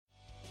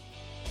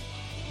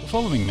The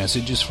following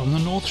message is from the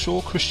North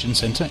Shore Christian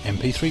Centre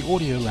MP3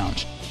 Audio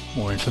Lounge.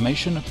 More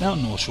information about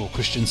North Shore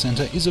Christian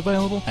Centre is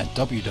available at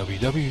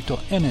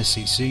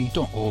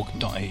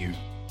www.nscc.org.au.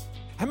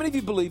 How many of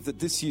you believe that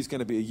this year is going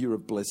to be a year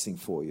of blessing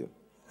for you?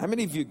 How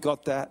many of you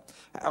got that?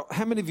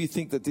 How many of you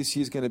think that this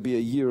year is going to be a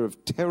year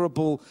of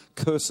terrible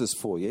curses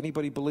for you?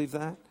 Anybody believe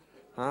that?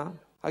 Huh?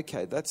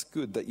 Okay, that's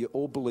good that you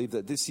all believe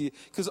that this year.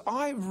 Because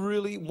I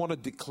really want to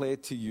declare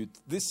to you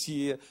this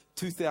year,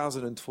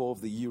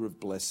 2012, the year of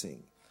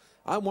blessing.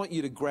 I want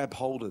you to grab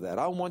hold of that.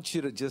 I want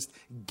you to just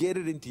get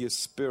it into your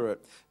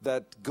spirit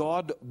that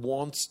God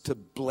wants to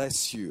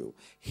bless you.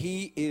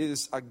 He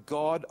is a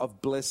God of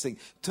blessing.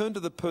 Turn to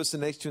the person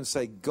next to you and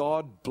say,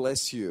 God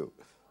bless you.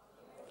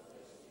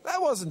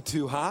 That wasn't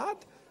too hard.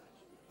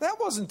 That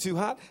wasn't too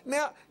hard.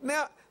 Now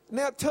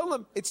tell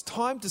them it's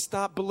time to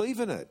start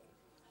believing it.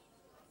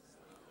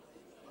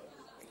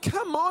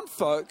 Come on,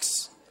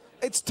 folks.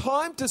 It's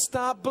time to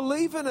start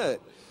believing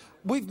it.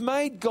 We've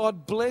made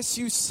God bless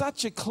you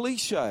such a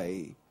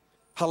cliche.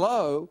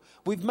 Hello?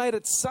 We've made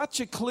it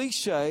such a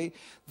cliche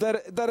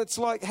that it's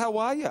like, how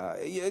are you?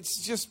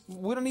 It's just,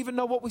 we don't even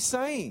know what we're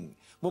saying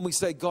when we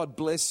say God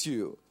bless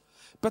you.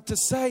 But to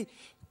say,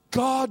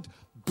 God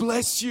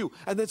bless you,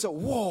 and then say,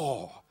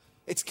 whoa,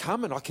 it's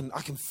coming. I can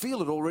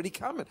feel it already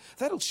coming.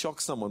 That'll shock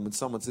someone when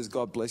someone says,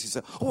 God bless you.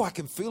 Say, oh, I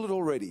can feel it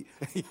already.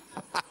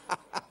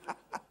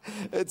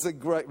 It's a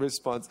great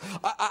response.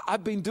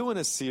 I've been doing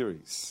a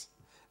series.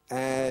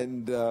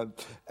 And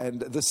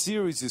the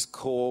series is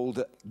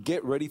called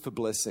Get Ready for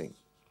Blessing.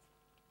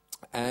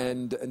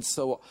 And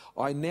so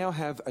I now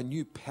have a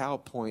new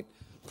PowerPoint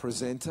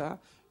presenter,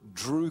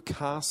 Drew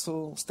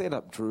Castle. Stand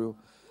up, Drew.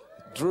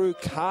 Drew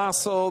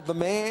Castle, the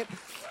man.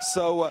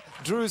 So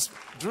Drew's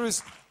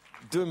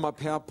doing my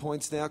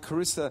PowerPoints now.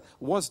 Carissa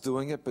was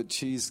doing it, but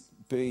she's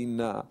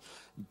been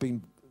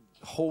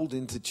hauled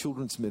into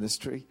children's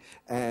ministry,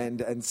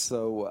 and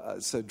so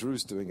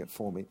Drew's doing it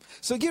for me.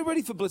 So get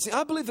ready for blessing.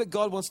 I believe that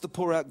God wants to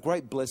pour out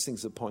great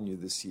blessings upon you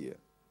this year.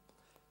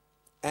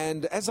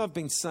 And as I've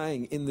been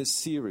saying in this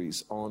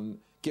series on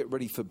Get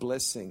Ready for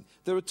Blessing,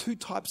 there are two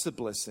types of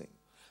blessing.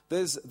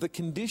 There's the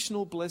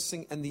conditional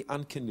blessing and the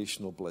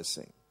unconditional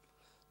blessing.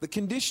 The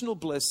conditional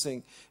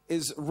blessing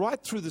is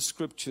right through the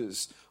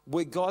scriptures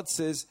where God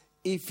says,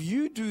 if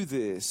you do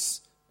this,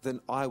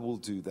 then I will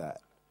do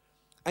that.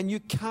 And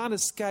you can't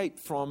escape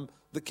from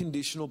the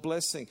conditional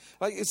blessing.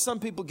 Like some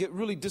people get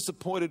really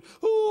disappointed.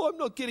 Oh, I'm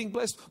not getting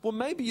blessed. Well,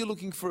 maybe you're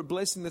looking for a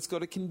blessing that's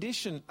got a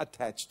condition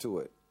attached to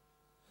it.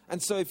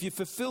 And so if you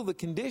fulfill the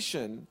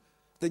condition,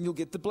 then you'll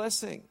get the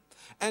blessing.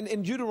 And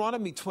in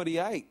Deuteronomy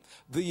 28,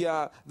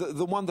 the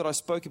one that I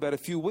spoke about a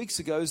few weeks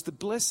ago is the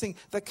blessing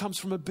that comes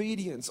from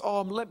obedience.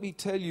 Oh, let me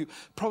tell you,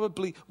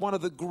 probably one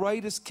of the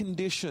greatest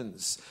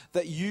conditions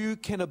that you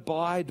can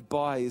abide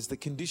by is the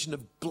condition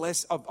of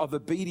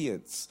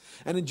obedience.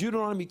 And in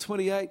Deuteronomy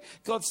 28,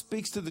 God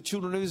speaks to the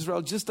children of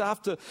Israel just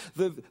after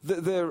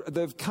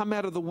they've come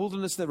out of the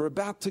wilderness. They're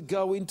about to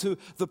go into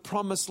the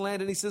promised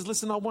land. And he says,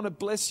 listen, I want to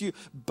bless you,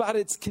 but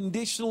it's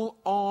conditional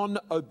on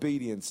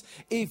obedience.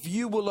 If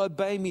you will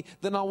obey me,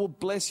 then I will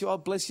bless you. I'll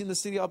bless you in the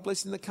city. I'll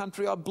bless you in the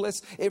country. I'll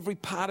bless every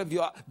part of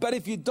you. But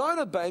if you don't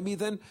obey me,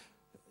 then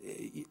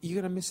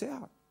you're going to miss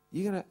out.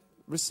 You're going to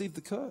receive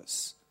the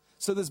curse.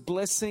 So there's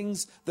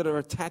blessings that are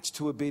attached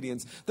to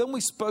obedience. Then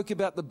we spoke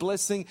about the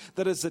blessing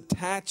that is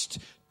attached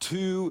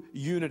to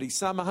unity.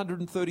 Psalm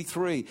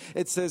 133,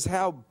 it says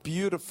how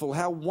beautiful,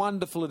 how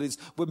wonderful it is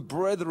when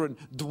brethren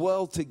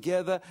dwell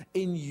together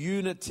in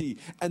unity.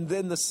 And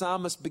then the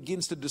psalmist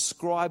begins to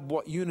describe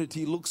what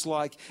unity looks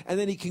like. And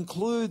then he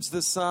concludes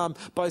the psalm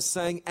by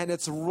saying, and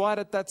it's right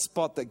at that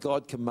spot that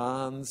God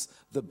commands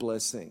the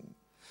blessing.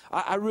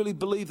 I really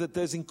believe that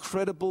there's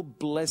incredible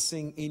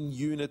blessing in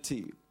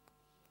unity.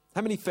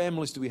 How many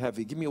families do we have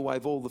here? Give me a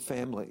wave, all the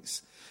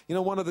families. You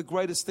know, one of the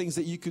greatest things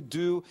that you could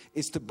do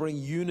is to bring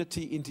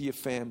unity into your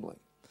family.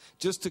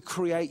 Just to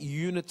create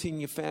unity in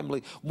your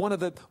family. One of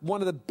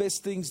the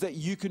best things that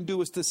you can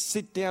do is to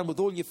sit down with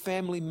all your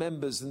family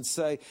members and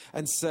say,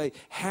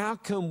 how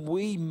can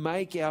we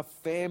make our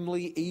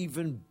family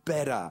even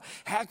better?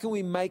 How can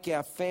we make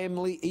our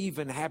family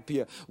even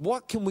happier?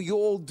 What can we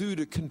all do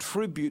to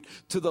contribute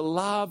to the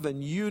love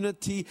and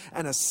unity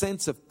and a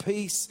sense of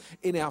peace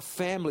in our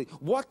family?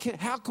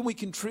 How can we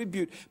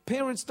contribute?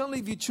 Parents, don't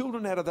leave your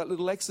children out of that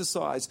little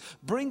exercise.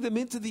 Bring them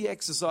into the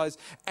exercise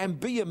and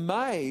be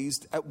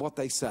amazed at what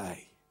they say.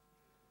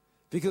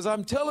 Because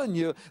I'm telling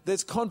you,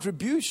 there's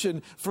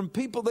contribution from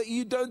people that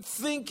you don't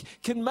think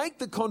can make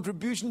the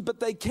contribution,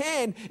 but they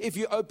can if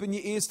you open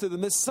your ears to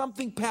them. There's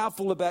something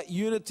powerful about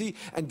unity,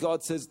 and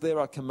God says, there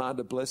I command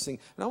a blessing.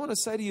 And I want to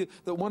say to you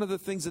that one of the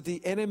things that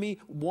the enemy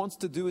wants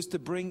to do is to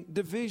bring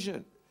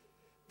division.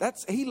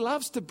 He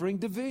loves to bring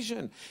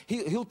division.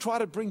 He'll try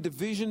to bring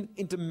division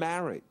into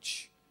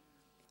marriage.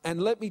 And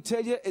let me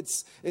tell you,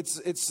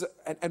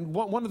 and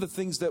one of the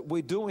things that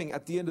we're doing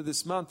at the end of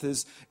this month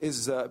is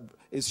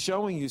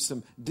showing you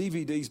some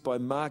DVDs by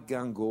Mark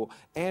Gungor.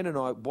 Ann and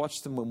I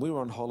watched them when we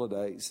were on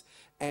holidays,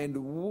 and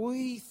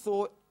we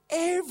thought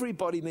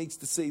Everybody needs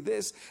to see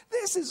this.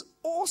 This is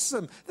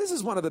awesome. This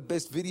is one of the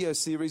best video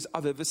series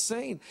I've ever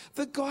seen.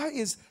 The guy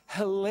is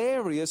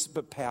hilarious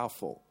but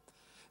powerful.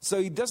 So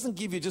he doesn't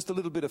give you just a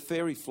little bit of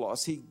fairy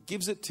floss. He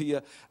gives it to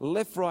you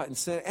left, right, and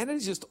center. And it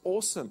is just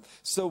awesome.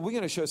 So we're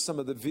going to show some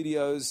of the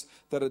videos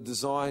that are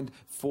designed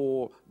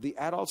for the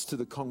adults to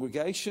the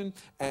congregation.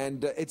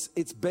 And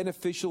it's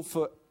beneficial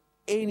for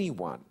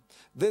anyone.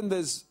 Then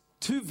there's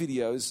 2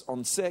 videos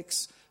on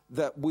sex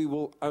that we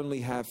will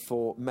only have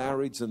for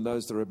marrieds and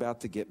those that are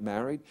about to get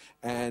married.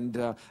 And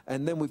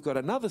then we've got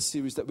another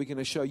series that we're going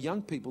to show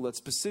young people that's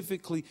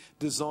specifically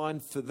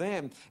designed for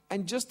them.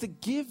 And just to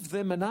give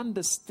them an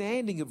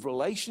understanding of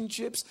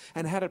relationships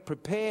and how to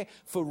prepare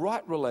for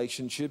right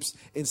relationships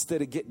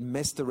instead of getting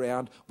messed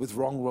around with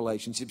wrong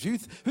relationships.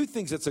 Who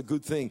thinks that's a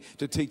good thing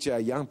to teach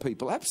our young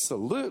people?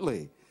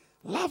 Absolutely.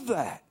 Love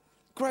that.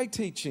 Great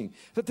teaching.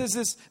 But there's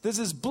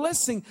this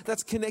blessing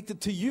that's connected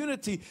to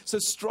unity. So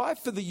strive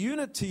for the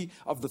unity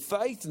of the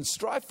faith, and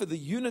strive for the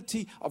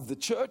unity of the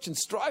church, and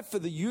strive for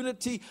the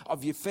unity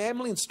of your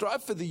family, and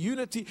strive for the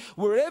unity.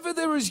 Wherever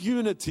there is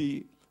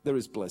unity, there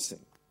is blessing.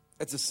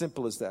 It's as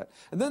simple as that.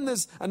 And then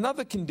there's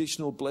another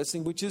conditional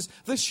blessing, which is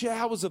the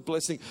showers of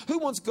blessing. Who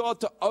wants God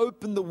to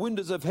open the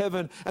windows of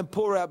heaven and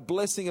pour out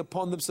blessing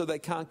upon them so they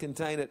can't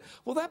contain it?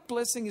 Well, that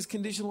blessing is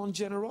conditional on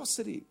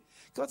generosity.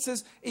 God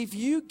says, if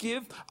you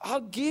give,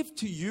 I'll give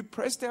to you,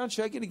 pressed down,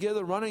 shaken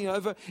together, running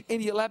over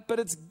into your lap. But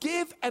it's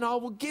give and I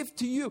will give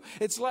to you.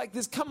 It's like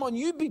this, come on,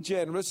 you be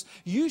generous.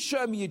 You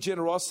show me your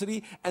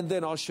generosity and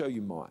then I'll show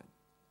you mine.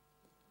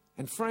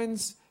 And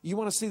friends, you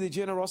want to see the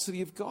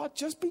generosity of God?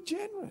 Just be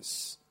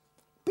generous.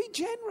 Be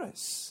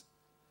generous.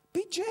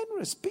 Be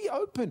generous. Be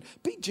open.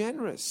 Be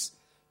generous.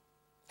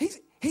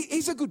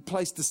 He's a good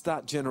place to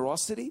start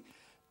generosity.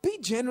 Be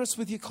generous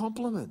with your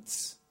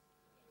compliments.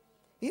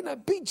 You know,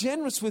 be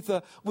generous with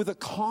a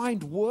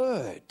kind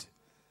word.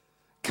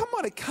 Come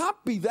on, it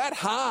can't be that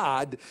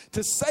hard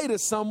to say to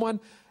someone,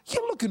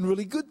 you're looking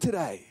really good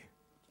today.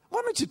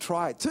 Why don't you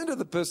try it? Turn to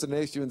the person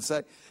next to you and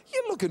say,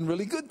 you're looking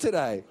really good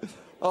today.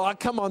 Oh,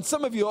 come on,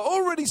 some of you are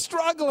already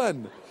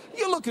struggling.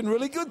 You're looking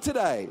really good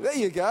today. There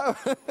you go.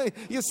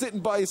 You're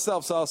sitting by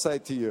yourself, so I'll say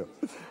it to you.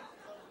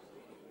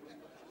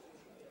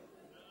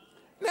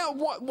 Now,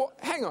 what?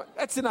 Hang on,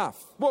 that's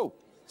enough. Whoa,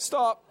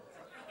 stop.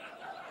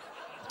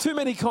 Too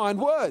many kind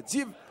words.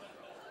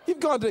 You've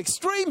gone to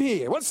extreme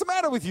here. What's the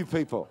matter with you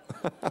people?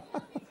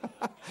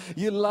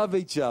 You love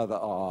each other.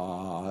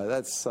 Oh,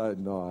 that's so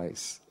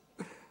nice.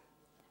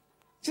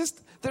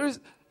 Just, there is,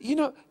 you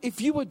know,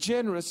 if you are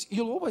generous,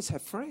 you'll always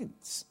have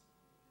friends.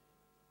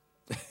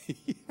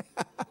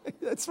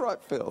 That's right,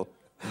 Phil.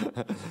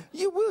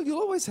 You will.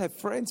 You'll always have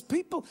friends.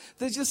 People,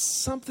 there's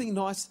just something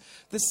nice.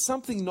 There's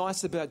something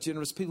nice about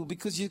generous people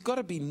because you've got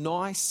to be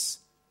nice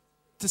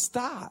to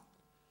start.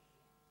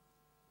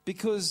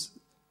 Because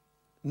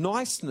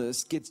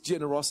niceness gets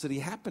generosity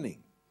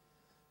happening.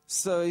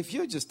 So if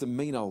you're just a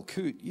mean old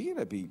coot, you're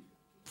going to be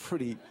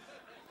pretty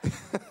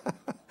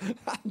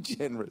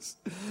ungenerous.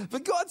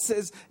 But God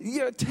says,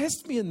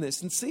 test me in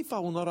this and see if I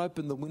will not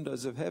open the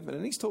windows of heaven.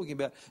 And he's talking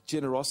about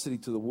generosity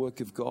to the work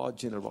of God,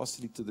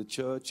 generosity to the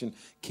church, and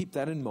keep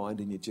that in mind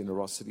in your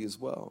generosity as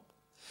well.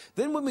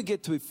 Then when we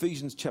get to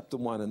Ephesians chapter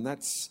 1, and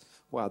that's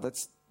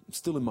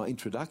still in my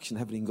introduction,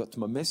 haven't even got to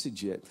my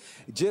message yet.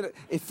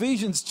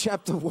 Ephesians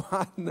chapter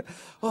 1.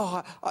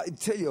 Oh, I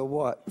tell you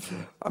what,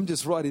 I'm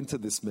just right into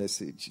this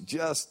message.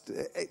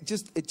 It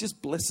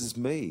just blesses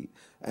me.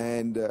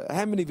 And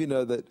how many of you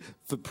know that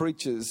for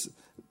preachers,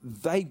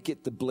 they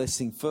get the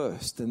blessing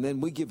first and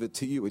then we give it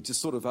to you. It just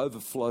sort of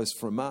overflows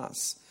from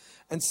us.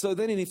 And so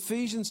then in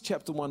Ephesians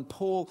chapter 1,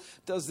 Paul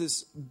does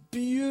this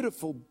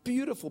beautiful,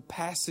 beautiful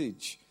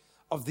passage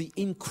of the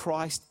in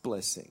Christ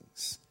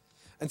blessings.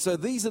 And so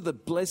these are the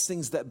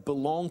blessings that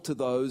belong to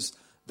those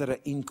that are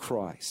in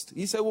Christ.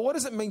 You say, well, what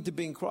does it mean to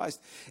be in Christ?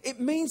 It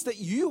means that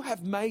you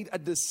have made a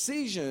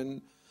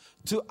decision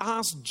to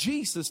ask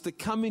Jesus to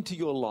come into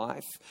your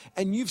life,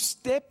 and you've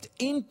stepped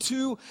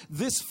into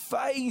this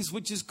phase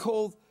which is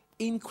called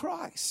in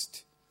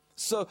Christ.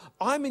 So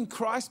I'm in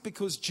Christ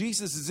because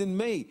Jesus is in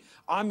me.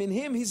 I'm in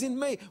him, he's in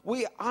me.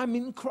 I'm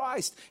in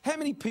Christ. How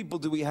many people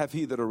do we have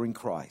here that are in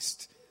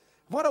Christ?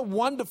 What a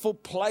wonderful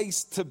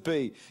place to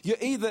be. You're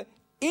either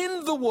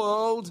in the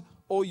world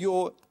or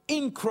you're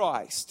in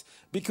Christ,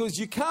 because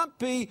you can't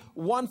be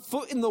 1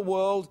 foot in the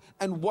world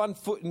and 1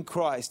 foot in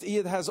Christ. He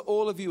either has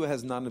all of you or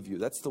has none of you.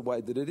 That's the way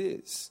that it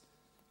is.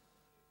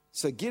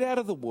 So get out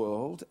of the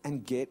world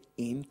and get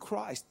in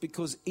Christ,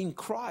 because in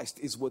Christ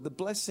is where the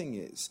blessing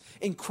is.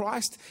 In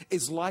Christ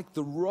is like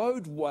the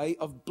roadway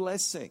of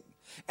blessing.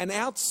 And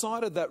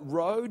outside of that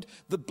road,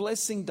 the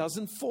blessing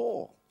doesn't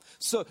fall.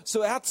 So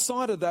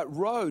outside of that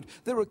road,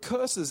 there are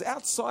curses.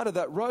 Outside of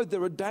that road,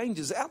 there are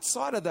dangers.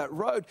 Outside of that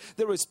road,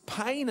 there is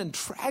pain and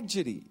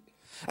tragedy.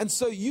 And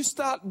so you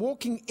start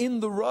walking in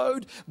the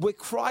road where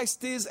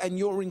Christ is and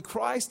you're in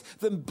Christ,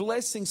 then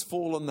blessings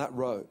fall on that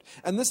road.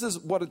 And this is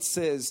what it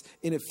says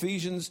in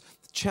Ephesians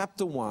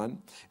chapter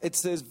 1, it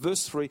says,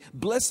 verse 3,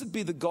 "Blessed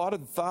be the God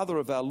and Father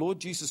of our Lord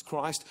Jesus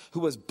Christ,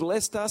 who has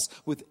blessed us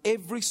with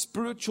every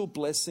spiritual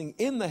blessing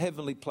in the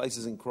heavenly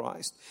places in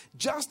Christ,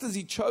 just as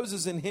he chose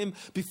us in him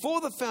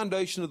before the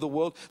foundation of the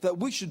world, that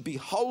we should be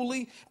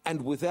holy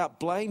and without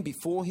blame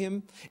before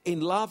him,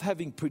 in love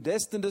having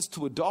predestined us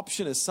to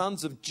adoption as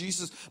sons of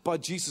Jesus by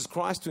Jesus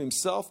Christ to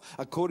himself,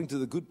 according to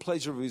the good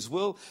pleasure of his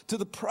will, to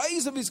the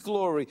praise of his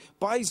glory,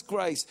 by his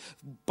grace,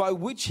 by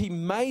which he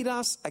made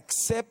us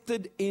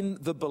accepted in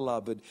the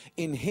beloved.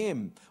 In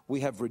him we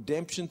have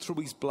redemption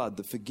through his blood,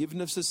 the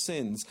forgiveness of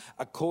sins,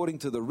 according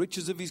to the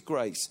riches of his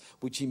grace,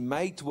 which he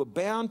made to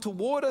abound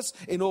toward us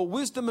in all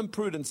wisdom and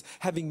prudence,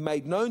 having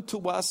made known to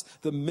us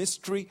the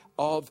mystery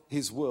of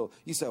his will."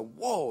 You say,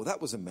 whoa,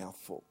 that was a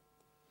mouthful.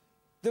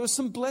 There are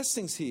some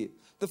blessings here.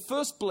 The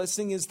first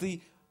blessing is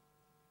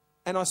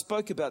and I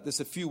spoke about this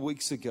a few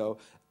weeks ago,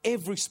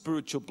 every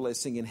spiritual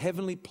blessing in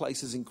heavenly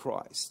places in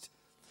Christ.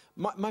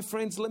 My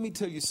friends, let me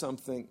tell you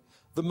something.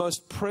 The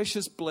most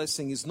precious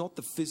blessing is not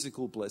the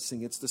physical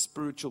blessing, it's the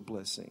spiritual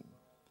blessing.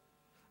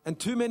 And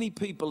too many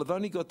people have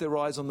only got their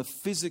eyes on the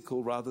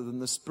physical rather than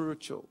the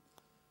spiritual.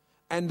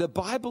 And the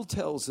Bible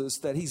tells us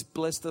that he's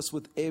blessed us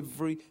with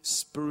every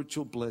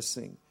spiritual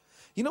blessing.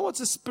 You know what's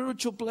a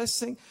spiritual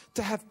blessing?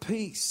 To have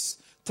peace,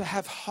 to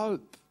have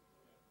hope,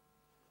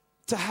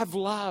 to have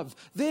love.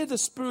 They're the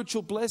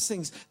spiritual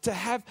blessings. To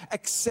have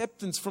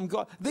acceptance from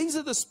God. These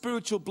are the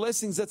spiritual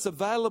blessings that's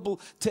available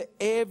to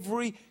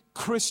every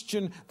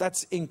Christian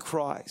that's in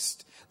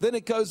Christ. Then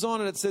it goes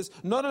on and it says,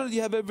 not only do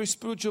you have every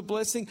spiritual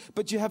blessing,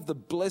 but you have the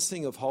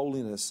blessing of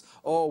holiness.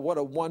 Oh, what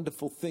a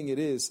wonderful thing it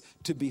is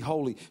to be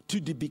holy, to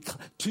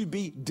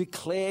be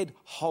declared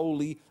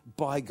holy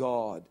by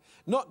God.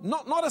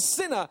 Not a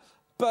sinner,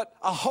 but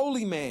a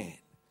holy man.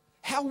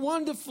 How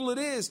wonderful it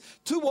is.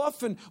 Too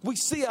often we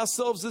see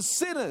ourselves as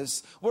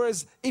sinners,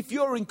 whereas if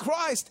you're in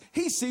Christ,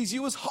 he sees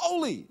you as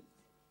holy.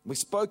 We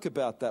spoke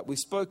about that. We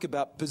spoke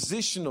about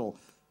positional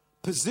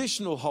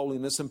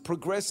holiness and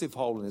progressive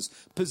holiness,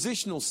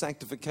 positional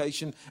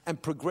sanctification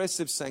and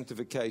progressive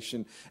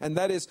sanctification. And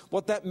that is,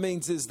 what that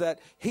means is that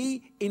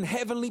he in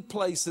heavenly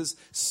places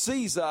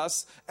sees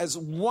us as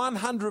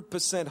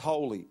 100%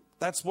 holy.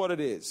 That's what it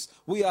is.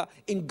 We are,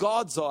 in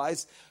God's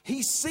eyes,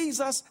 he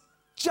sees us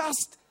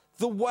just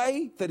the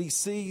way that he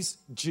sees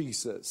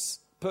Jesus.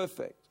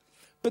 Perfect.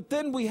 But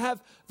then we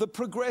have the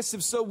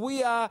progressive. So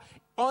we are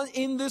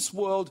in this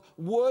world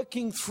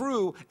working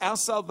through our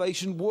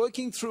salvation,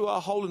 working through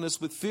our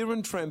holiness with fear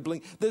and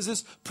trembling. There's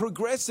this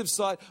progressive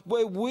side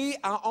where we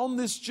are on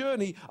this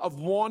journey of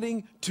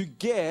wanting to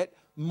get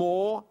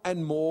more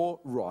and more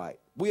right.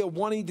 We are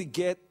wanting to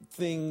get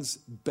things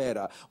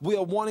better. We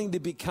are wanting to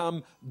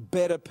become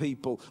better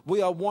people.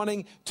 We are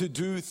wanting to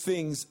do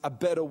things a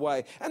better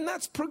way. And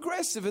that's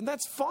progressive and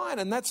that's fine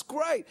and that's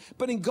great.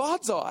 But in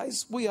God's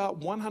eyes, we are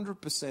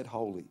 100%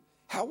 holy.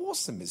 How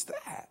awesome is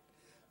that?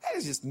 That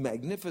is just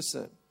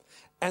magnificent.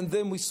 And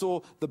then we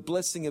saw the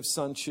blessing of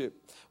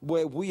sonship,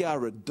 where we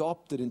are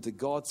adopted into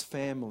God's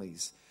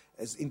families,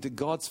 as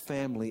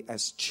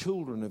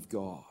children of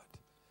God.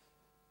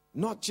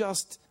 Not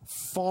just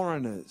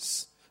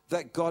foreigners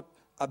that got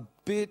a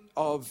bit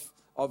of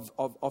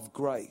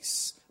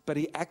grace, but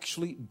he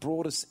actually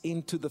brought us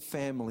into the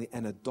family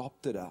and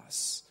adopted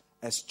us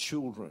as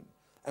children.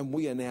 And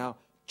we are now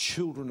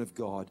children of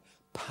God,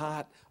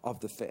 part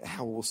of the family.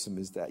 How awesome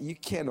is that? You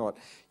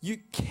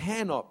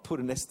cannot put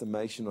an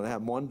estimation on how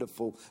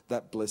wonderful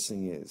that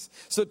blessing is.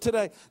 So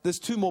today, there's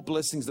two more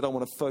blessings that I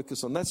want to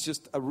focus on. That's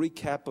just a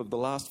recap of the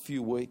last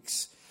few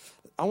weeks.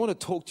 I want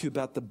to talk to you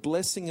about the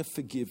blessing of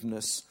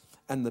forgiveness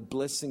and the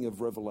blessing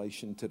of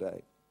revelation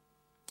today.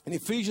 In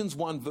Ephesians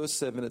 1 verse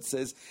 7 it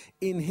says,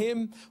 "In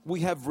him we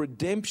have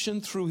redemption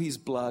through his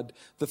blood,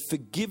 the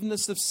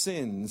forgiveness of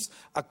sins,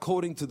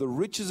 according to the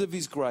riches of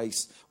his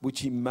grace, which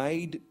he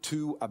made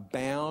to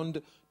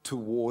abound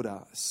toward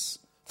us."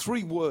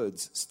 Three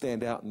words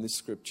stand out in this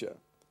scripture.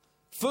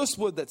 First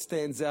word that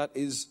stands out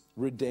is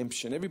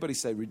redemption. Everybody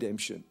say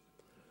redemption.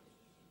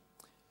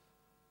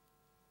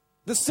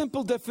 The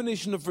simple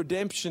definition of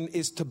redemption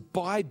is to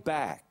buy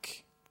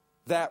back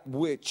that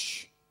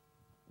which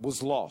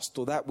was lost,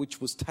 or that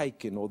which was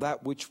taken, or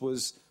that which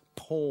was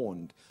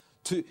pawned.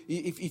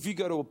 If you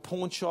go to a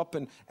pawn shop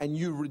and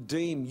you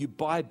redeem, you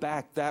buy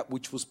back that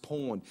which was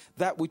pawned,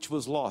 that which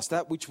was lost,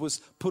 that which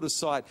was put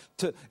aside.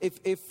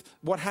 If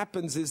what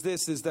happens is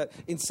that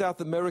in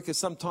South America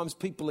sometimes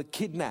people are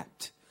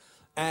kidnapped,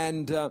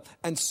 and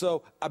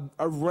so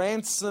a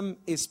ransom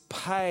is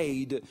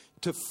paid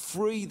to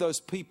free those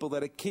people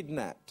that are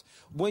kidnapped.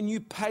 When you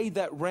pay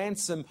that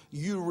ransom,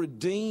 you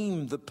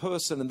redeem the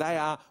person, and they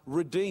are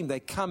redeemed. They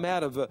come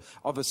out of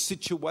a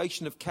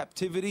situation of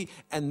captivity,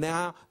 and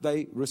now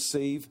they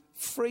receive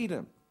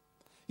freedom.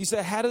 You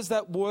say, how does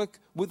that work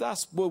with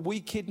us? Were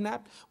we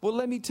kidnapped? Well,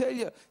 let me tell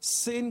you,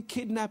 sin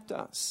kidnapped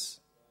us.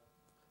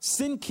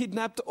 Sin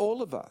kidnapped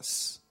all of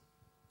us.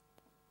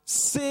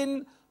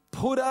 Sin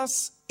put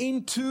us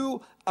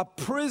into a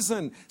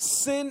prison.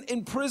 Sin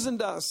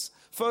imprisoned us.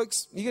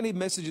 Folks, you're going to hear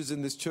messages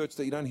in this church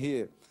that you don't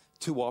hear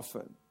too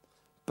often.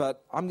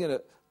 but I'm going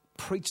to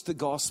preach the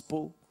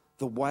gospel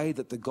the way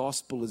that the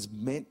gospel is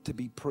meant to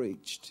be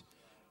preached.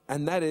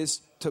 And that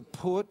is to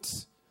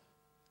put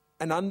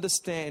an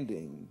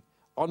understanding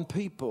on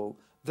people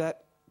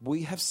that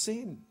we have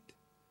sinned.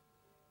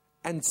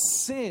 And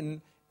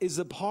sin is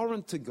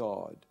abhorrent to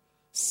God.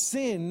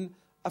 Sin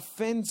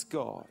offends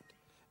God.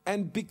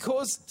 And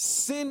because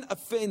sin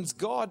offends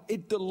God,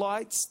 it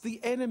delights the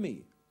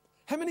enemy.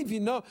 How many of you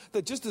know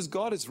that just as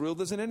God is real,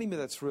 there's an enemy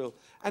that's real?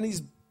 And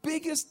his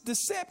biggest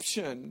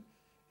deception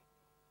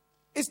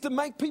is to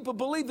make people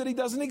believe that he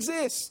doesn't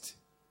exist.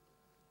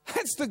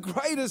 That's the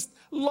greatest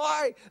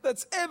lie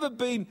that's ever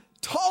been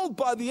told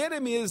by the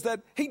enemy, is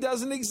that he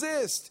doesn't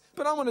exist.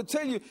 But I want to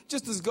tell you,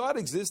 just as God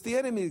exists, the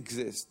enemy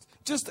exists.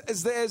 Just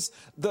as there's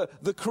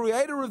the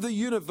creator of the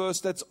universe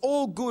that's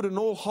all good and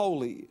all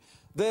holy,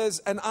 there's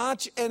an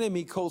arch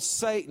enemy called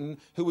Satan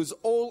who is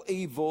all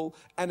evil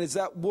and is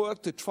at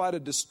work to try to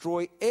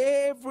destroy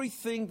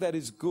everything that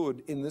is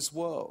good in this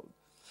world.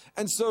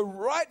 And so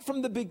right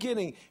from the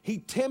beginning, he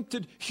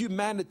tempted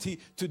humanity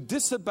to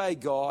disobey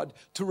God,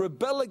 to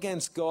rebel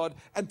against God,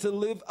 and to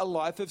live a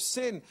life of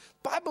sin.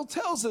 Bible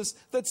tells us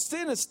that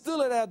sin is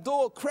still at our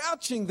door,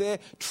 crouching there,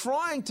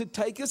 trying to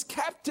take us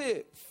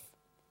captive.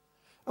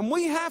 And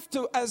we have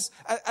to, as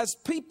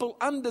people,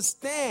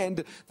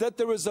 understand that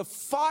there is a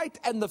fight,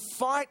 and the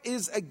fight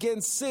is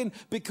against sin,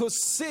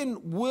 because sin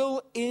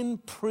will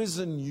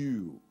imprison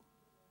you.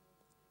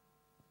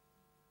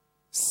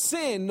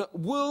 Sin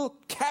will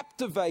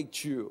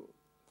captivate you.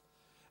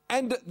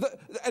 And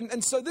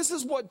so this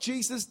is what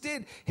Jesus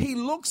did. He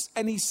looks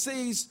and he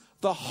sees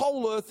the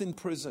whole earth in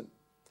prison.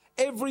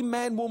 Every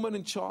man, woman,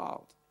 and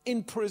child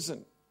in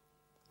prison.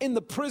 In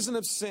the prison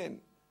of sin.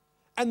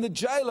 And the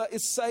jailer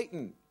is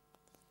Satan.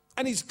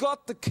 And he's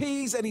got the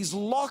keys and he's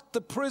locked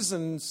the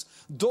prison's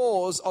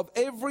doors of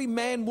every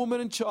man, woman,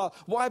 and child.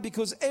 Why?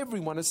 Because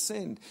everyone has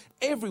sinned.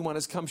 Everyone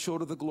has come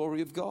short of the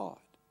glory of God.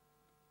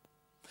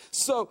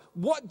 So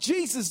what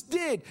Jesus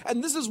did,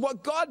 and this is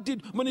what God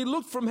did when he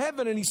looked from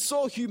heaven and he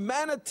saw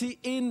humanity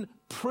in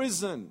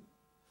prison.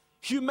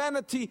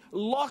 Humanity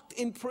locked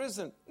in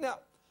prison.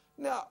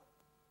 Now,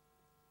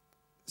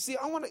 see,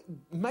 I want to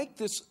make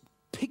this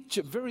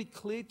picture very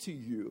clear to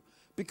you,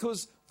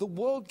 because the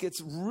world gets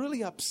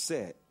really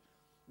upset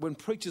when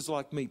preachers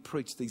like me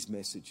preach these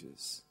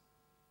messages.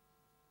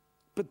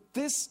 But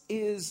this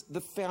is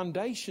the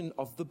foundation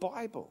of the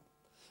Bible.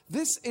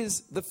 This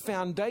is the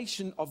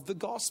foundation of the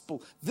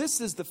gospel.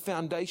 This is the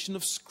foundation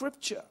of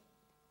Scripture.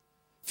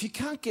 If you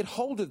can't get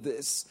hold of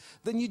this,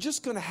 then you're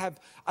just going to have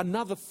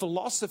another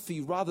philosophy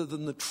rather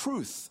than the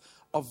truth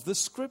of the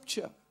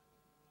Scripture.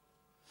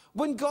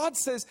 When God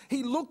says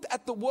he looked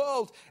at the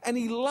world and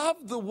he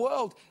loved the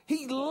world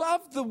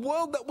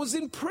that was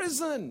in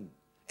prison.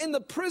 In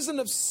the prison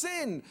of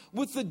sin,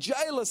 with the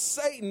jailer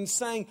Satan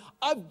saying,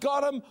 I've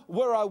got them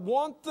where I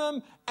want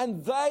them,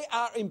 and they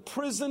are in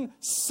prison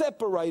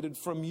separated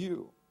from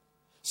you.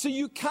 So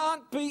you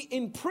can't be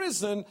in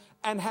prison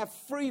and have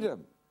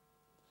freedom.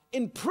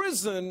 In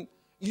prison,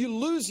 you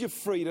lose your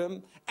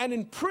freedom, and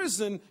in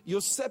prison,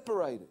 you're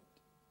separated.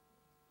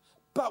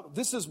 But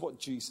this is what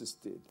Jesus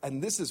did,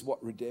 and this is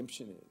what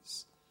redemption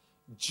is.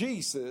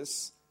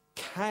 Jesus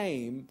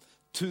came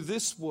to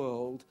this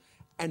world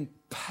and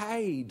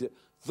paid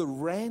the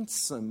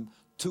ransom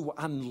to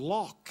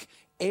unlock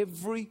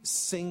every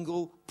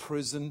single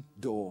prison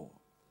door.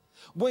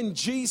 When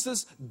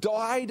Jesus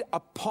died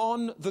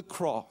upon the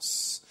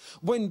cross,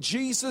 when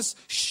Jesus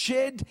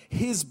shed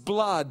his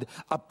blood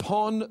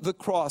upon the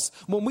cross,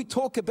 when we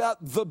talk about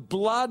the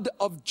blood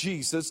of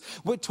Jesus,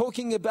 we're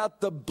talking about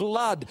the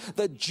blood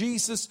that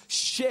Jesus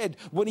shed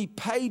when he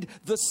paid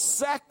the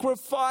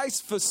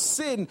sacrifice for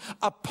sin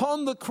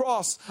upon the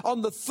cross.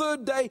 On the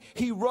third day,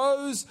 he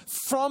rose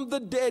from the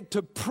dead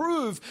to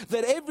prove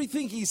that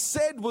everything he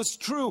said was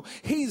true.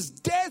 His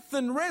death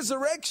and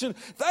resurrection,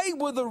 they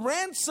were the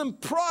ransom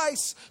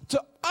price to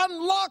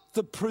unlock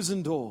the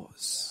prison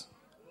doors.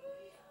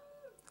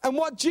 And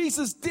what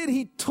Jesus did,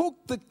 he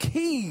took the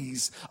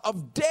keys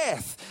of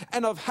death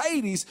and of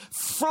Hades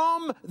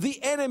from the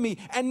enemy.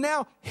 And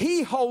now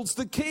he holds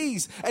the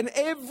keys. And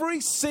every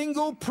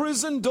single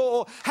prison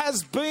door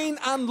has been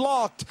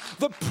unlocked.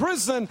 The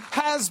prison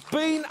has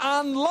been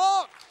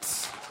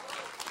unlocked.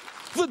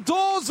 The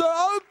doors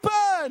are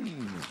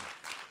open.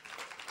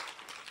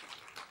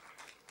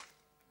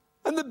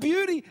 And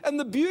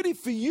the beauty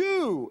for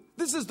you,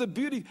 this is the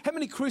beauty. How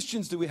many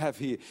Christians do we have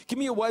here? Give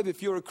me a wave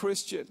if you're a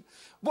Christian.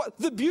 What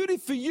the beauty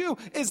for you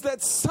is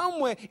that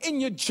somewhere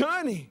in your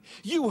journey,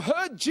 you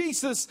heard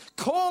Jesus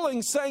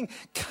calling, saying,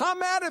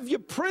 come out of your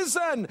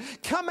prison,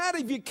 come out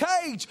of your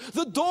cage.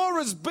 The door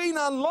has been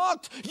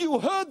unlocked. You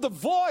heard the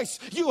voice,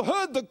 you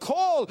heard the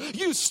call.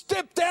 You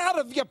stepped out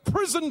of your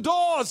prison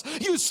doors.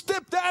 You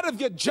stepped out of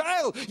your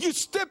jail. You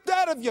stepped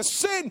out of your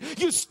sin.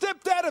 You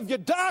stepped out of your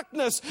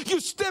darkness.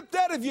 You stepped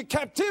out of your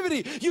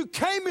captivity. You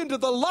came into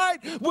the light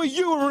where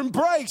you are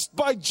embraced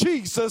by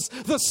Jesus,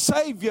 the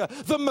Savior,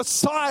 the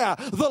Messiah,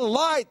 the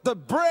light, the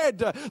bread,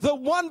 the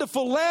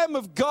wonderful Lamb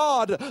of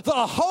God,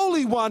 the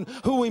Holy One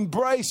who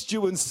embraced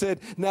you and said,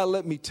 now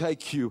let me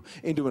take you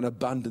into an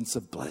abundance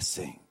of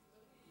blessing.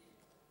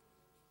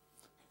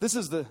 This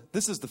is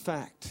the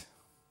fact,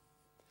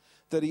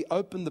 that he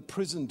opened the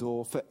prison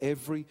door for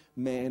every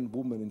man,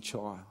 woman, and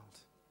child.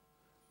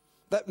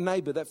 That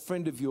neighbor, that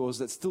friend of yours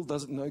that still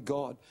doesn't know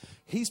God,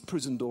 his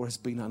prison door has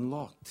been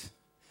unlocked.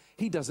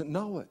 He doesn't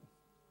know it.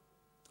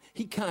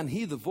 He can't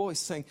hear the voice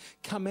saying,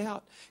 come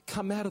out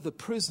of the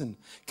prison,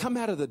 come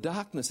out of the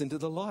darkness into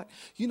the light.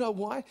 You know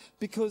why?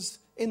 Because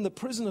in the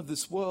prison of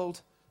this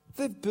world,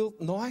 they've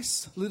built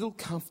nice little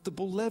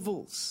comfortable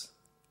levels.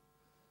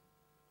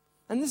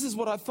 And this is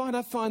what I find.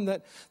 I find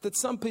that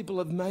some people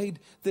have made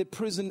their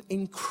prison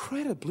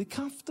incredibly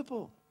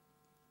comfortable.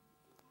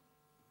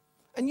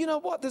 And you know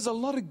what? There's a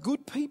lot of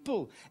good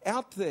people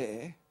out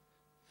there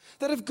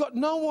that have got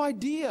no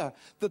idea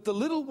that the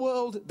little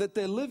world that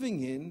they're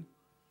living in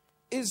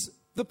is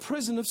the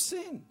prison of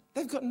sin.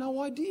 They've got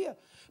no idea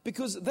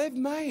because they've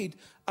made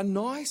a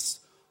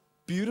nice,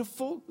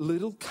 beautiful,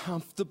 little,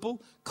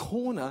 comfortable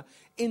corner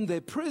in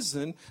their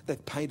prison.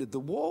 They've painted the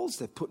walls,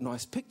 they've put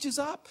nice pictures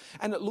up,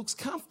 and it looks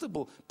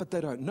comfortable, but they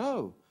don't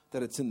know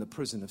that it's in the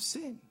prison of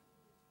sin.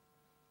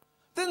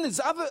 Then there's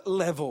other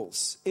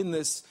levels in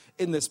this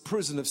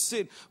prison of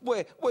sin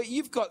where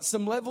you've got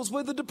some levels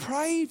where the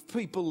depraved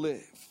people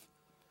live.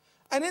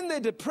 And in their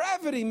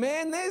depravity,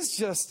 man,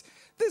 there's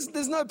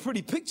no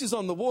pretty pictures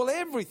on the wall.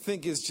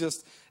 Everything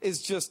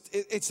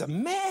it's a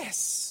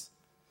mess.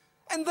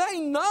 And they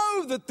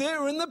know that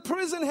they're in the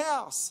prison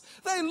house.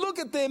 They look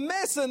at their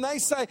mess and they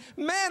say,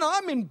 man,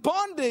 I'm in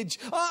bondage.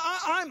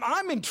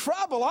 I'm in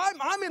trouble.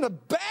 I'm in a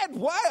bad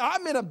way.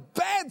 I'm in a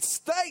bad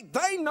state.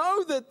 They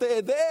know that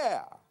they're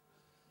there.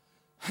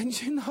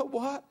 And you know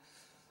what?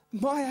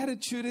 My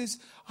attitude is,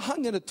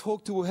 I'm going to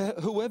talk to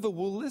whoever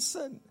will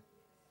listen.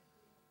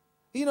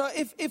 You know,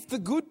 if the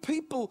good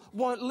people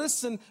won't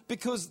listen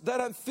because they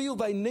don't feel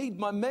they need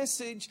my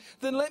message,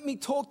 then let me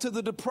talk to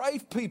the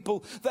depraved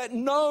people that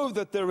know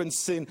that they're in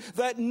sin,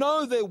 that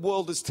know their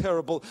world is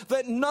terrible,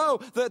 that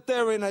know that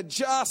they're in a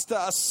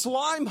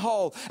slime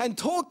hole, and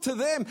talk to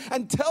them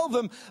and tell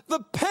them the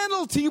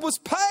penalty was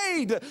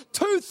paid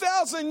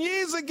 2,000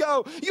 years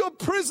ago. Your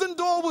prison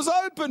door was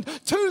opened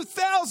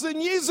 2,000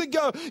 years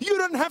ago. You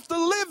don't have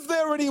to live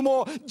there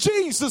anymore.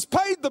 Jesus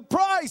paid the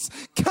price.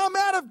 Come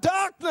out of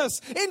darkness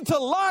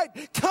into light,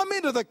 come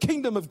into the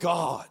kingdom of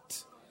God.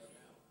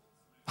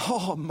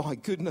 Oh my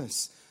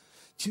goodness.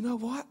 Do you know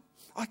what?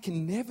 I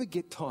can never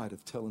get tired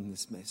of telling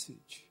this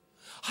message.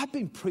 I've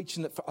been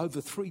preaching it for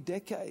over 3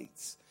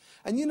 decades.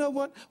 And you know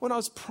what? When I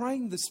was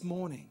praying this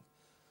morning,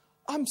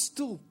 I'm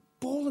still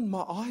bawling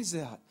my eyes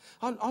out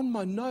on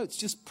my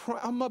notes,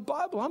 on my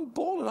Bible. I'm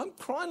bawling, I'm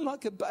crying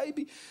like a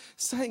baby,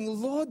 saying,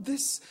 Lord,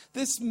 this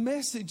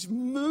message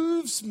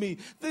moves me.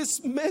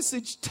 This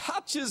message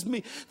touches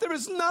me. There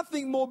is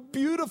nothing more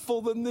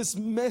beautiful than this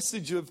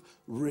message of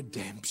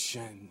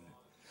redemption.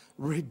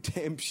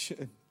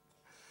 Redemption.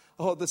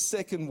 Oh, the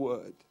second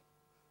word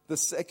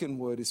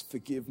is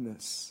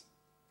forgiveness.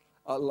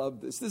 I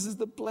love this. This is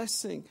the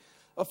blessing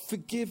of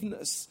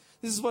forgiveness.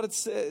 This is what it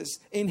says.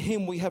 In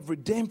him we have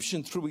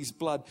redemption through his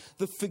blood,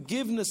 the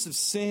forgiveness of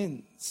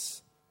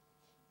sins.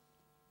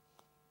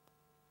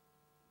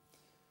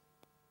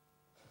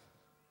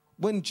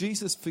 When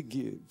Jesus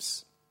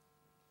forgives,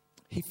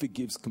 he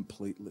forgives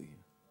completely.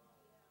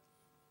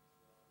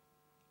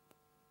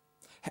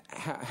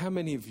 How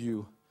many of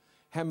you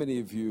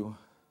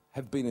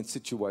have been in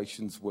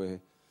situations where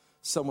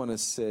someone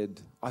has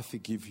said, I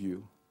forgive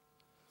you,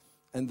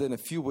 and then a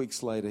few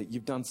weeks later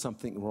you've done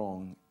something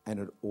wrong and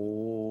it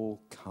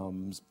all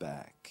comes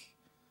back?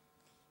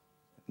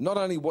 Not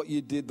only what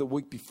you did the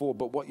week before,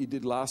 but what you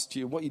did last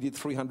year, what you did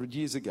 300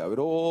 years ago. It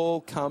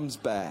all comes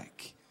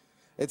back.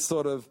 It's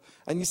sort of,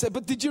 and you say,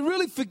 but did you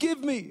really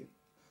forgive me?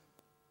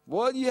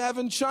 Well, you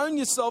haven't shown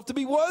yourself to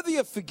be worthy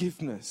of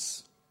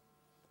forgiveness.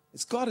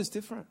 God is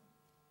different.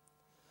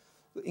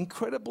 The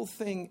incredible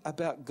thing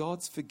about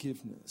God's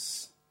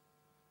forgiveness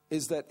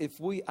is that if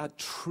we are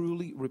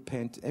truly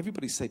repentant,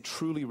 everybody say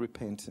truly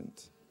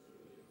repentant.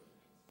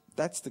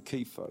 That's the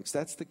key, folks.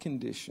 That's the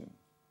condition.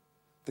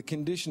 The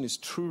condition is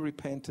true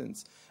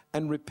repentance.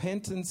 And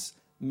repentance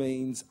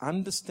means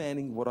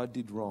understanding what I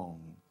did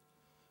wrong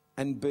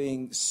and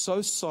being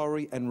so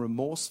sorry and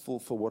remorseful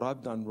for what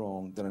I've done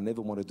wrong that I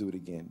never want to do it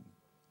again.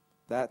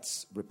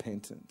 That's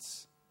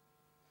repentance.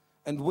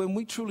 And when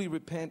we truly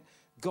repent,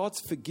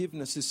 God's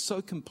forgiveness is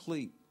so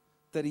complete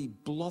that he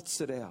blots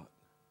it out.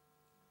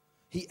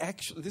 He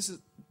actually, this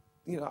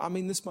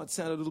might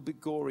sound a little bit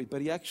gory,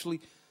 but he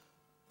actually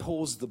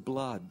pours the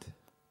blood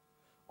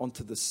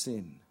onto the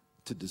sin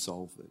to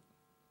dissolve it.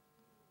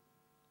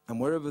 And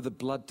wherever the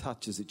blood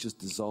touches, it just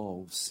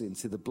dissolves sin.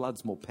 See, the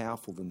blood's more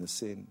powerful than the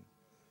sin.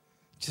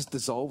 It just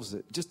dissolves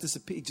it. It just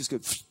disappears. It just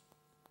goes,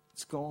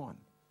 it's gone.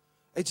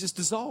 It just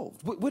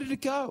dissolved. Where did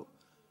it go?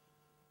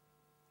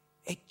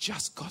 It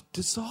just got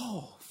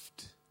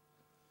dissolved.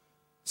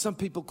 Some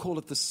people call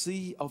it the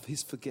sea of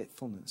his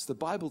forgetfulness. The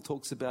Bible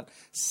talks about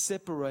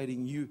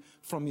separating you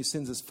from your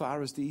sins as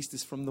far as the east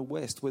is from the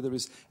west, where there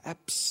is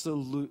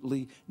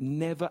absolutely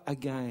never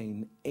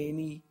again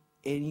any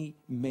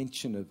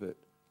mention of it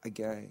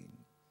again.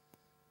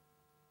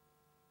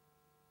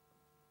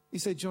 You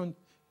say, John,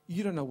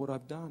 you don't know what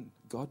I've done.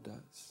 God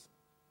does.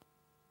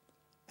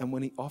 And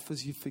when he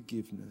offers you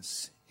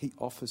forgiveness, he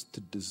offers to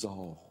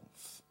dissolve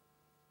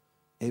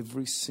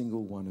every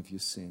single one of your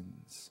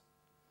sins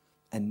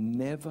and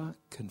never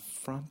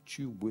confront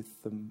you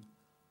with them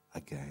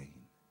again.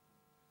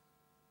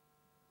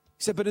 You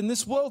say, but in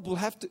this world we'll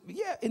have to,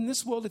 in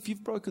this world, if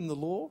you've broken the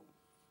law,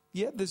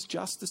 there's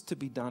justice to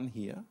be done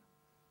here.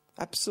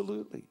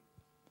 Absolutely.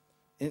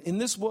 In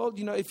this world,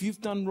 if you've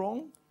done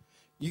wrong,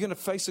 you're going to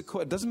face a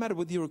court. It doesn't matter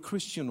whether you're a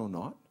Christian or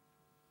not.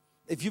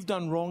 If you've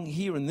done wrong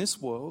here in this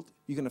world,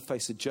 you're going to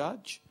face a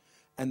judge,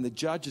 and the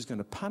judge is going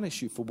to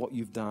punish you for what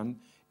you've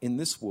done in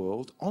this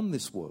world, on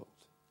this world.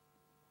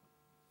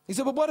 He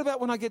said, but what about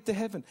when I get to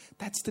heaven?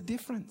 That's the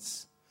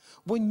difference.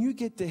 When you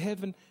get to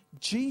heaven,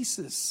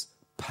 Jesus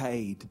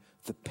paid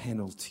the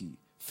penalty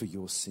for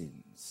your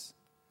sins.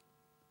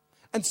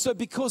 And so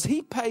because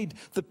he paid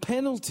the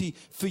penalty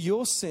for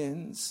your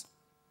sins,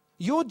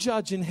 your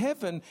judge in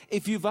heaven,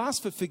 if you've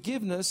asked for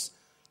forgiveness,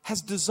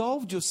 has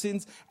dissolved your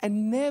sins,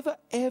 and never,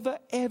 ever,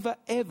 ever,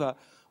 ever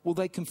will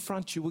they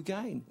confront you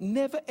again.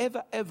 Never,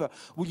 ever, ever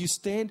will you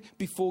stand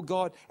before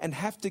God and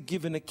have to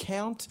give an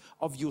account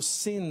of your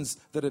sins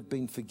that have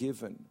been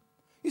forgiven.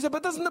 You say,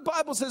 but doesn't the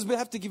Bible says we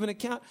have to give an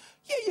account?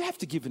 Yeah, you have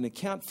to give an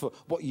account for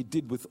what you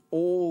did with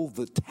all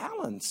the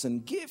talents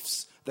and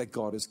gifts that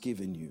God has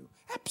given you.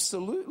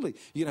 Absolutely.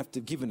 You're going to have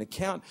to give an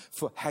account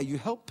for how you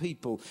help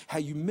people, how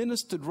you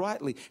ministered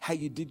rightly, how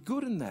you did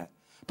good in that.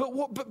 But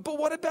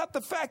what about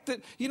the fact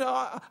that,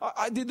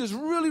 I did this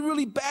really,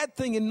 really bad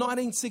thing in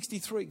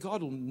 1963?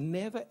 God will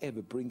never,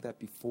 ever bring that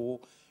before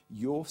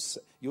your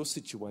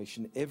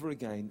situation ever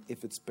again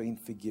if it's been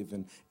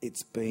forgiven,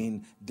 it's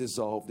been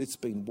dissolved, it's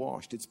been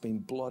washed, it's been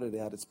blotted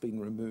out, it's been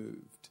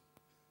removed.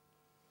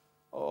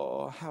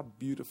 Oh, how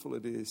beautiful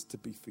it is to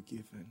be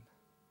forgiven.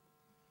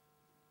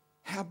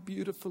 How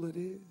beautiful it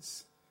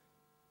is.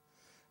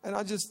 And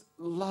I just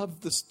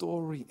love the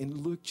story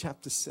in Luke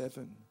chapter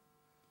 7.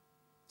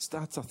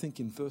 Starts, I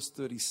think, in verse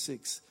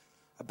 36,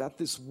 about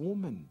this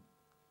woman.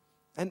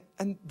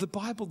 And the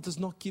Bible does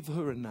not give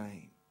her a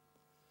name.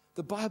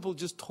 The Bible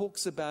just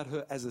talks about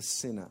her as a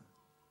sinner.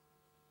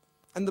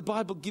 And the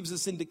Bible gives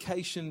us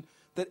indication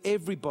that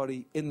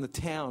everybody in the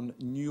town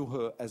knew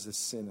her as a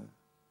sinner.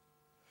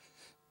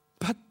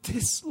 But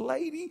this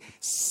lady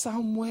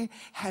somewhere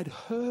had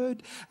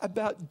heard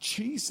about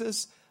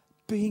Jesus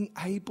being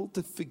able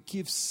to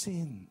forgive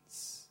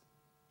sins.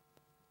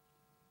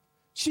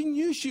 She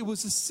knew she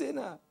was a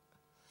sinner,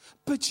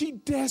 but she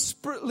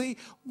desperately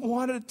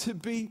wanted to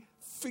be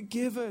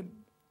forgiven.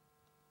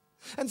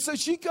 And so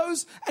she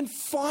goes and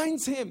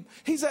finds him.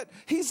 He's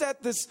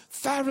at this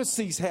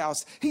Pharisee's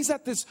house. He's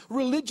at this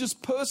religious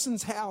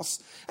person's house.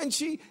 And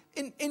she,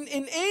 in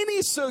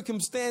any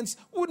circumstance,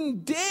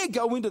 wouldn't dare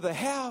go into the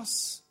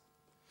house.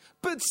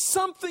 But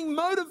something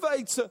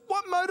motivates her.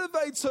 What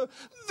motivates her?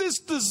 This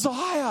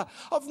desire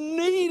of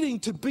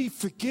needing to be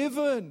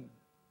forgiven.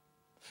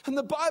 And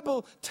the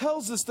Bible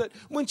tells us that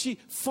when she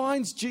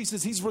finds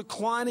Jesus, he's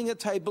reclining at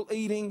table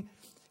eating.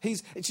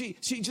 She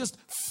just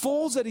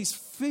falls at his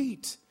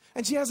feet.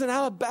 And she has an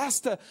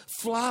alabaster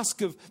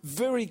flask of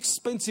very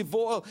expensive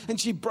oil, and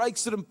she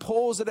breaks it and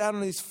pours it out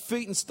on his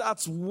feet and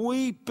starts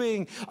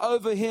weeping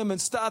over him and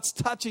starts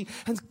touching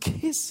and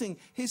kissing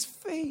his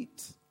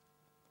feet.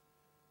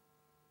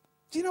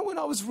 Do you know, when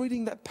I was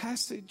reading that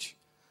passage,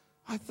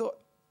 I thought,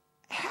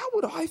 how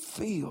would I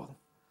feel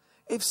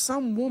if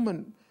some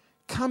woman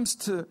comes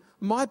to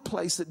my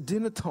place at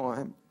dinner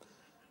time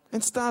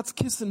and starts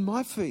kissing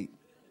my feet?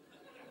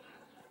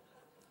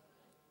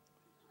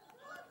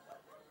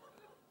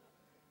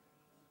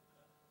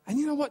 And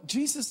you know what?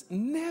 Jesus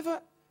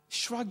never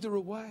shrugged her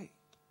away.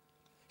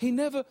 He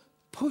never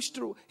pushed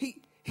her away.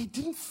 He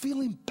didn't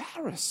feel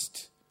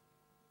embarrassed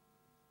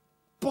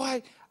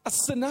by a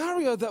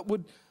scenario that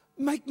would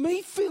make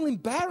me feel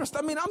embarrassed.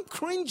 I mean, I'm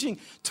cringing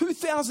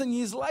 2,000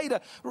 years later,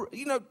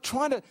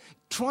 trying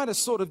to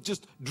sort of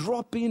just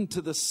drop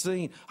into the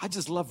scene. I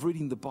just love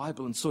reading the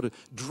Bible and sort of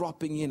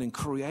dropping in and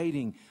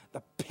creating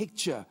the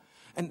picture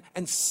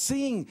and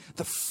seeing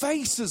the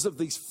faces of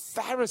these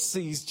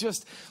Pharisees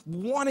just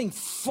wanting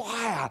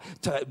fire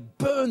to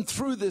burn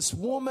through this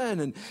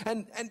woman.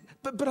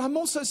 But I'm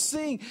also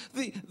seeing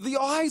the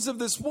eyes of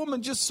this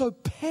woman just so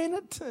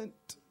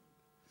penitent,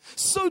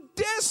 so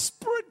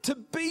desperate to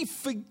be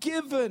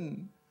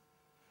forgiven.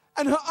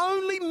 And her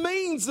only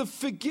means of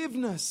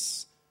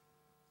forgiveness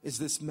is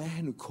this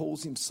man who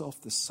calls himself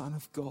the Son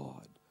of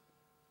God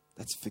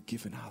that's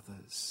forgiven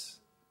others.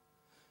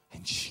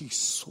 And she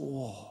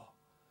saw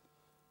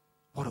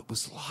what it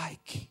was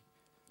like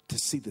to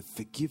see the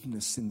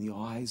forgiveness in the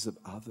eyes of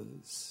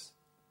others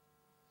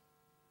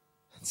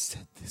and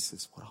said, this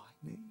is what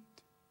I need.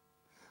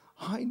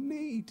 I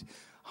need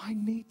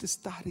to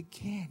start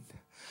again.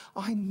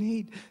 I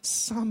need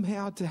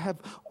somehow to have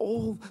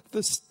all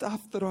the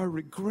stuff that I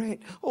regret,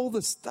 all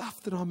the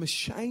stuff that I'm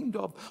ashamed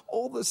of,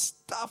 all the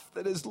stuff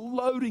that is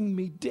loading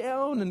me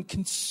down and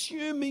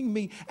consuming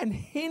me and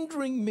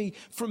hindering me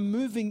from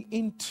moving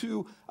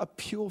into a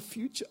pure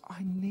future.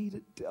 I need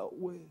it dealt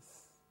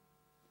with.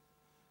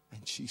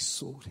 And she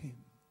sought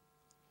him.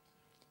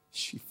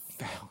 She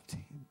found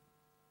him.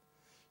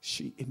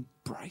 She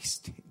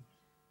embraced him.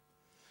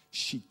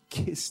 She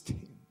kissed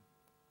him.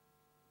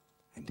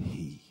 And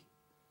he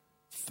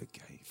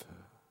forgave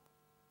her,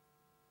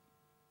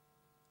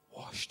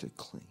 washed her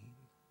clean,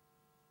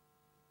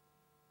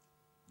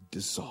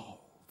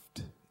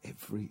 dissolved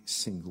every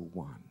single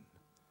one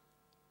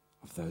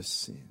of those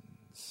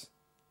sins.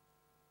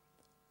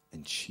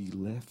 And she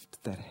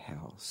left that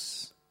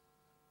house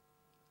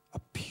a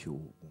pure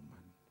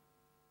woman.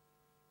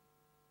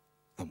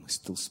 And we're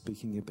still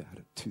speaking about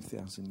it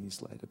 2,000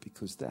 years later,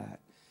 because that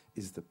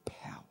is the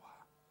power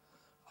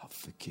of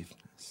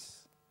forgiveness.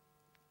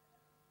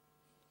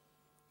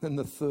 And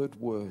the third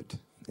word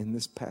in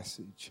this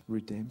passage,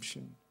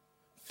 redemption,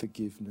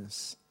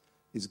 forgiveness,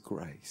 is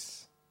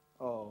grace.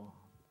 Oh,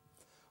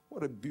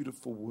 what a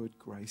beautiful word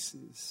grace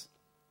is.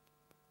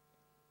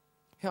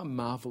 How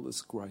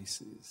marvelous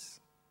grace is.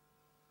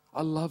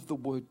 I love the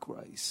word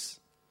grace.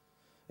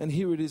 And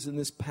here it is in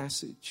this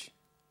passage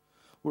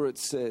where it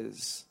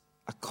says,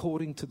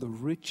 according to the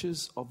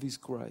riches of his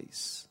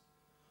grace,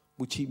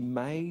 which he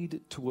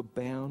made to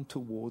abound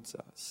towards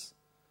us.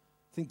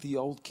 I think the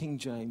old King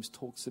James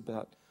talks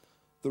about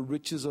the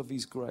riches of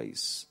his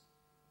grace,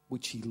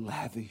 which he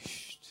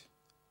lavished.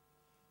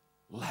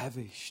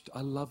 Lavished.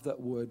 I love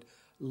that word,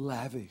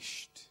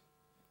 lavished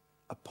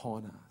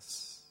upon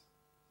us.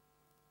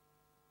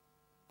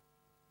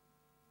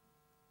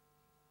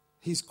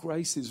 His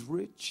grace is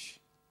rich,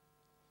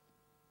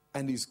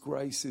 and his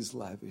grace is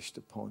lavished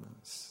upon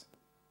us.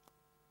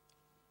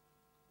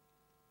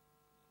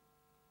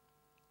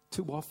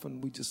 Too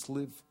often we just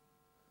live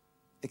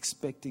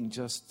expecting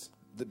just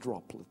the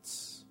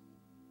droplets.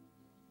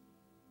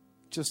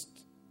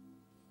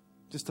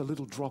 Just a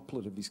little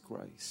droplet of his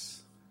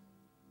grace.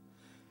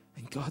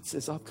 And God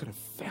says, I've got a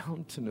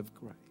fountain of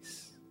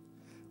grace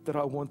that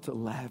I want to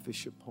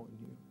lavish upon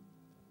you.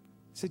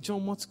 He said,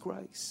 John, what's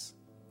grace?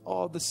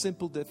 Oh, the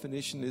simple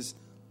definition is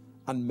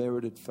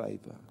unmerited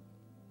favor.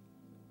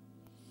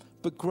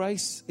 But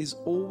grace is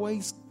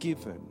always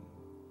given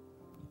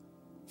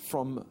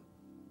from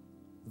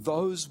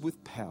those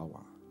with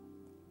power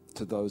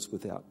to those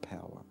without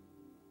power.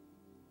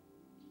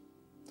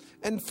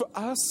 And for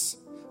us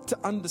to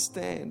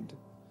understand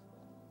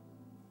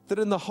that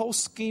in the whole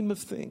scheme of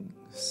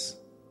things,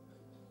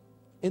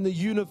 in the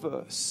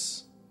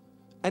universe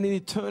and in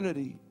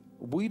eternity,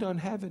 we don't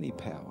have any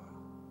power.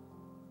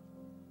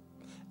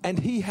 And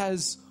he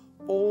has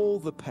all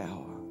the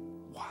power.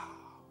 Wow.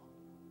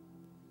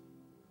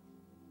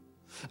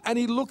 And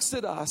he looks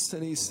at us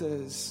and he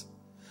says,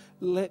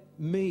 let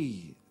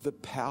me, the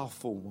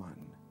powerful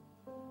one,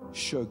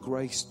 show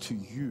grace to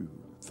you,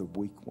 the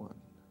weak one.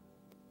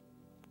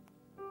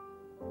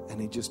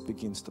 And he just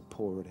begins to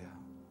pour it out.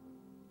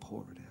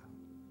 Pour it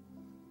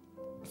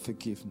out.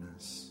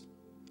 Forgiveness,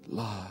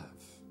 love,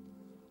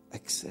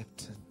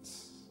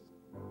 acceptance,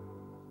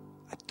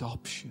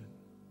 adoption.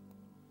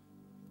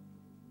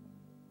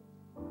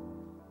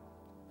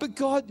 But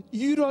God,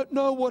 you don't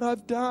know what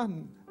I've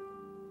done.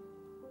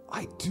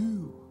 I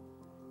do.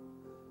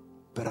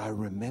 But I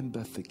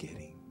remember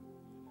forgetting.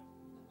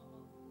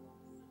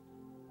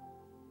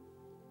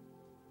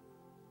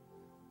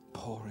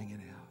 Pouring it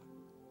out.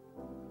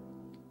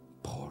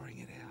 Pouring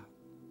it out.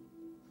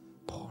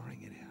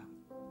 Pouring it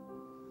out.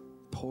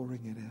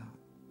 Pouring it out.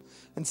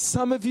 And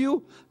some of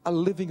you are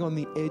living on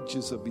the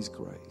edges of his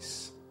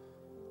grace.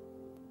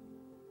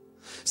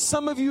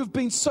 Some of you have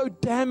been so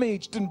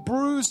damaged and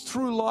bruised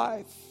through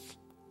life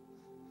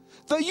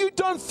that you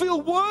don't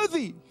feel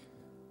worthy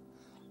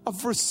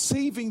of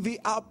receiving the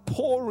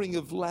outpouring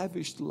of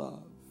lavished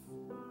love.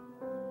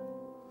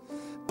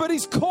 But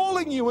he's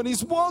calling you and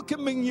he's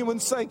welcoming you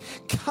and saying,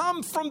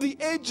 come from the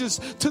edges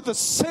to the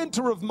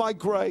center of my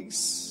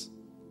grace.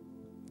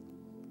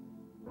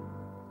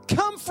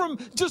 Come from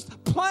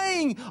just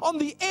playing on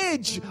the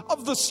edge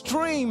of the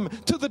stream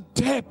to the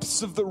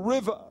depths of the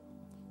river.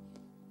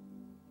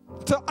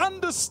 To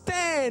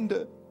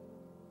understand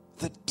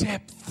the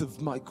depth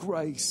of my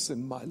grace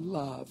and my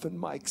love and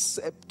my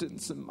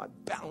acceptance and my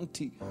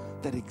bounty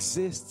that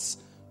exists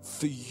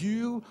for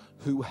you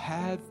who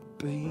have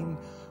been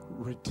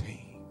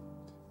redeemed.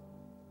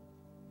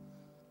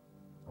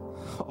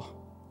 Oh,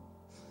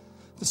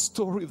 the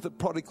story of the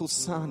prodigal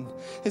son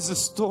is a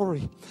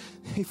story,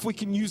 if we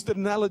can use the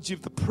analogy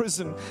of the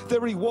prison.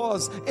 There he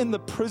was in the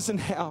prison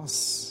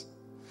house.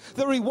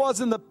 There he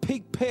was in the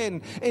pig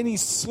pen, in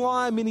his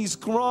slime, in his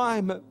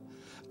grime.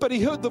 But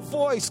he heard the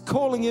voice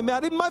calling him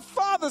out, in my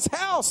Father's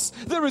house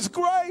there is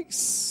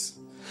grace.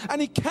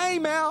 And he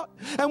came out,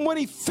 and when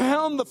he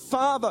found the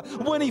Father,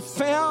 when he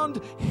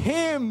found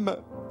him,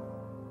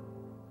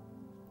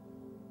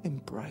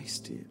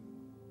 embraced him,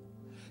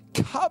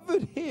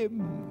 covered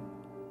him,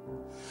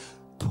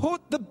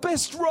 put the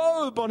best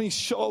robe on his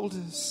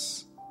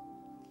shoulders,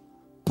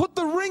 put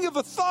the ring of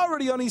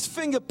authority on his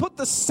finger, put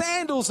the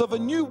sandals of a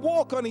new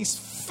walk on his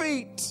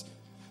feet,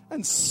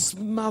 and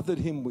smothered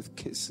him with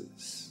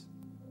kisses.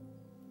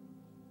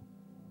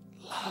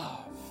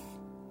 Love,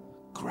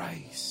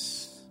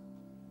 grace,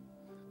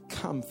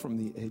 come from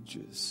the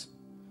edges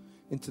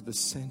into the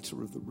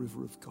center of the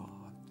river of God.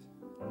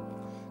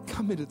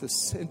 Come into the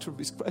center of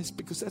his grace,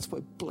 because that's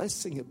where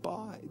blessing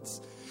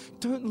abides.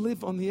 Don't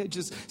live on the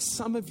edges.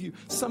 Some of you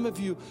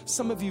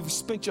have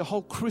spent your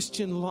whole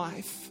Christian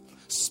life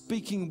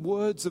speaking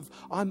words of,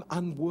 I'm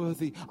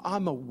unworthy,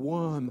 I'm a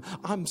worm,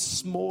 I'm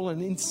small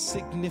and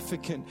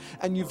insignificant,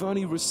 and you've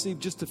only received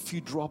just a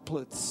few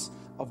droplets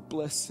of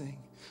blessing.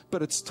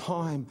 But it's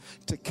time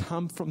to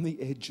come from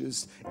the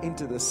edges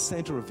into the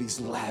center of his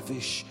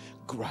lavish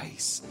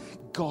grace.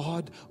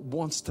 God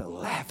wants to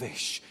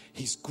lavish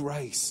his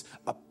grace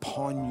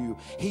upon you.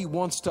 He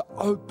wants to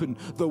open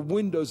the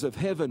windows of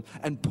heaven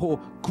and pour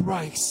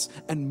grace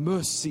and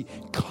mercy,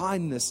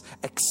 kindness,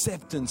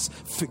 acceptance,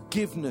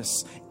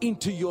 forgiveness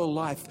into your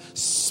life.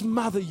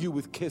 Smother you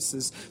with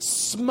kisses,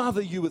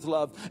 smother you with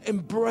love,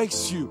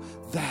 embrace you.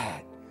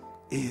 That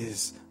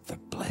is the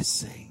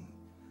blessing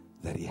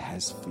that he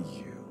has for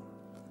you.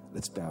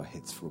 Let's bow our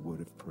heads for a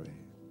word of prayer.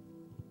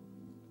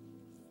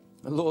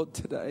 And Lord,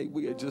 today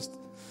we're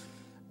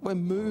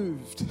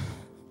moved.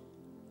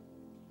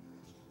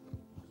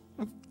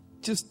 We've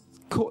just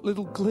caught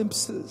little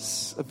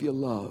glimpses of your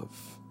love,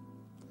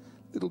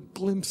 little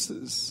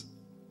glimpses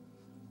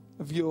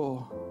of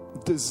your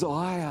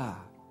desire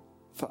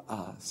for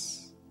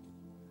us.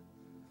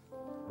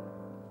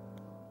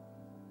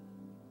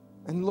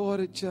 And Lord,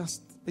 it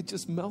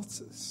just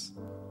melts us.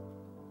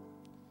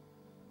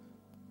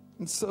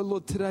 And so,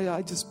 Lord, today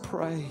I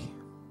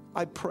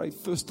pray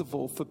first of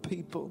all for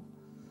people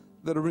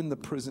that are in the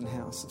prison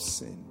house of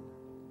sin.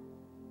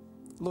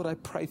 Lord, I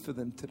pray for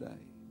them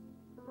today,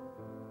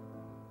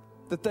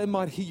 that they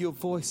might hear your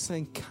voice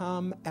saying,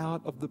 come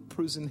out of the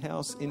prison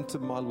house into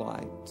my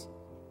light.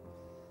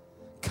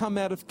 Come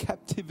out of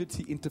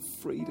captivity into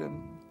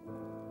freedom.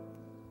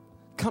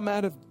 Come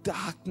out of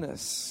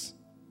darkness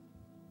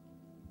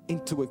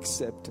into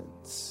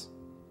acceptance.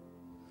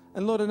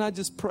 And Lord, and I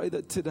just pray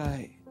that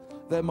today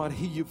they might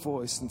hear your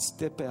voice and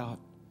step out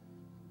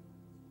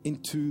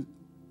into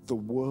the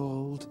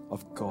world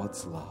of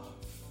God's love.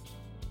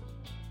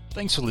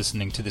 Thanks for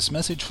listening to this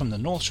message from the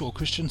North Shore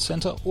Christian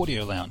Centre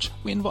Audio Lounge.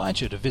 We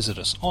invite you to visit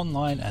us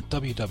online at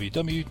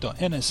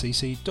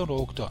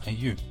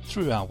www.nscc.org.au.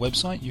 Through our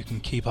website, you can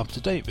keep up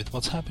to date with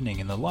what's happening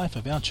in the life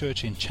of our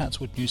church in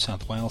Chatswood, New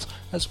South Wales,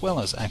 as well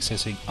as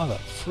accessing other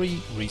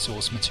free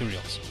resource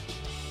materials.